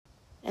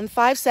In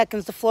 5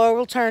 seconds, the floor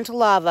will turn to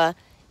lava.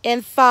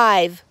 In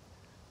 5,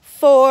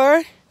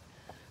 4,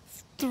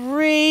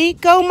 3,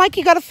 go, Mike.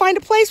 You got to find a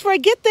place where I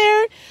get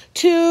there.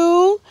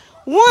 2,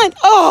 1.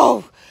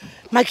 Oh,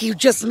 Mikey, you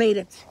just made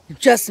it. You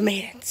just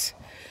made it.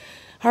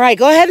 All right,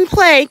 go ahead and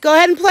play. Go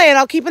ahead and play, and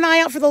I'll keep an eye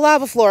out for the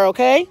lava floor,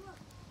 okay?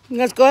 You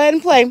guys go ahead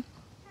and play.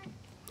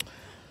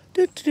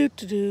 It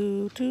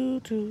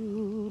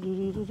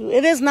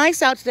is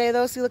nice out today,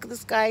 though. See, look at the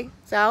sky.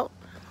 It's out.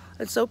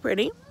 It's so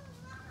pretty.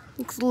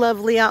 It's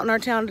lovely out in our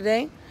town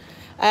today.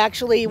 I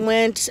actually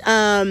went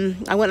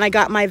and I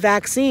got my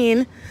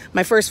vaccine,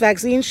 my first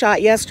vaccine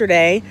shot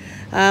yesterday.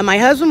 My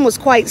husband was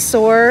quite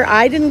sore.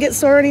 I didn't get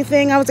sore or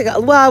anything. I was like,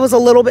 well, I was a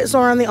little bit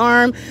sore on the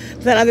arm.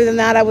 But then other than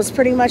that, I was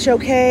pretty much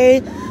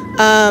okay.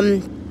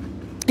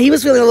 He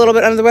was feeling a little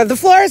bit under the weather. The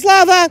floor is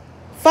lava.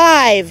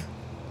 5,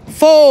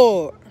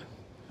 4,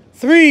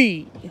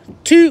 3,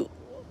 2.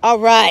 All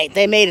right,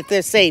 they made it.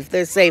 They're safe.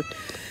 They're safe.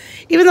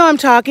 Even though I'm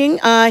talking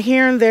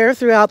here and there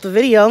throughout the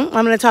video,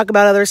 I'm going to talk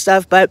about other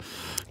stuff, but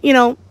you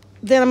know,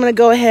 then I'm going to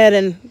go ahead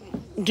and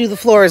do the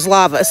floor is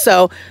lava.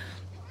 So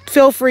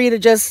feel free to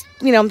just,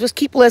 you know, just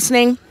keep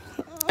listening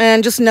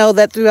and just know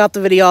that throughout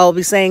the video, I'll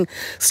be saying,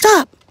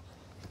 stop,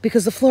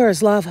 because the floor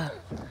is lava.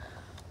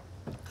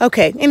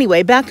 Okay,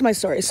 anyway, back to my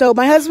story. So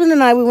my husband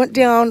and I, we went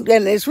down,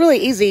 and it's really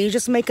easy. You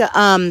just make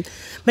an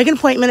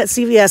appointment at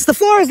CVS. The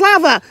floor is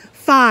lava.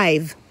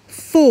 5,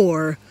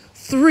 4,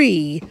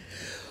 3.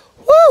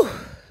 Woo!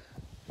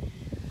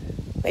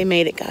 They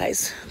made it,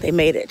 guys. They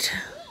made it.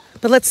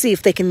 But let's see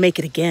if they can make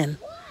it again.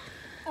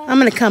 I'm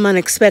going to come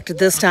unexpected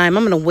this time.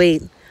 I'm going to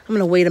wait. I'm going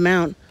to wait them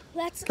out.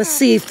 Let's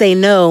see if they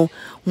know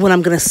when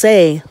I'm going to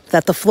say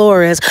that the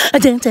floor is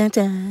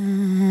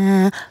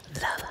lava.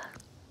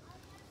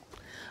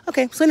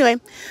 Okay, so anyway,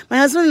 my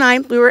husband and I,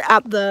 we were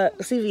at the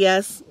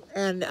CVS,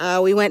 and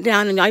we went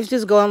down, and I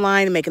just go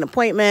online and make an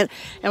appointment.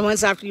 And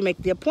once after you make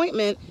the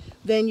appointment,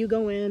 then you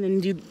go in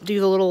and you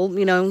do the little,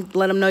 you know,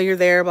 let them know you're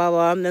there, blah,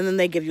 blah, and then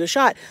they give you a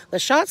shot. The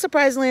shot,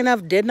 surprisingly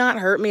enough, did not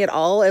hurt me at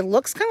all. It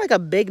looks kind of like a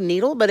big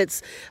needle, but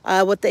it's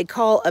what they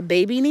call a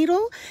baby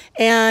needle.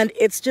 And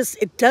it's just,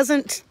 it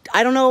doesn't,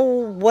 I don't know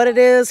what it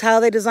is, how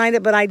they designed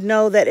it, but I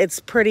know that it's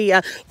pretty,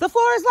 the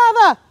floor is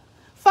lava.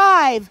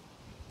 5,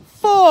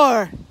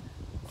 4,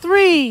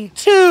 3,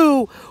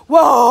 2,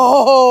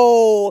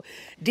 whoa.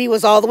 D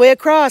was all the way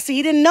across. See,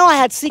 he didn't know I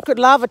had secret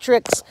lava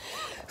tricks.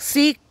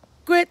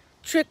 Secret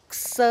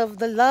tricks of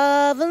the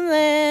lava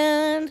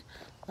land.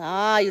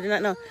 Ah, you did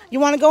not know. You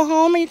want to go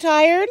home? Are you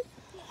tired?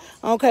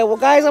 Okay, well,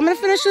 guys, I'm going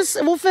to finish this.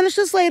 We'll finish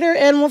this later,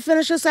 and we'll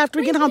finish this after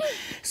we get home.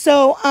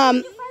 So,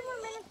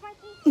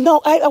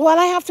 no,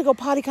 I have to go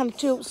potty kind of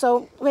too,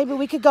 so maybe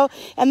we could go,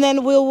 and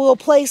then we'll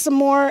play some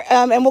more,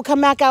 and we'll come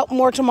back out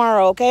more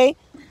tomorrow, okay?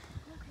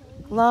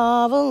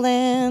 Lava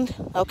land.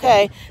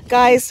 Okay,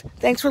 guys,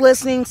 thanks for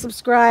listening.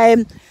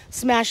 Subscribe,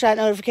 smash that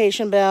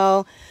notification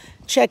bell.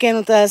 Check in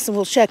with us, and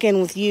we'll check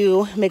in with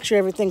you. Make sure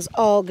everything's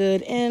all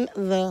good in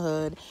the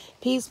hood.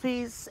 Peace,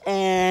 peace,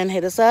 and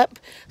hit us up.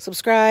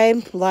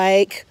 Subscribe,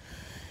 like,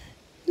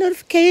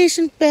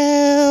 notification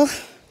bell.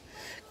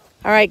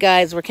 All right,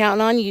 guys, we're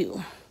counting on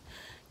you.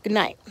 Good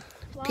night.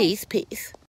 Peace, peace.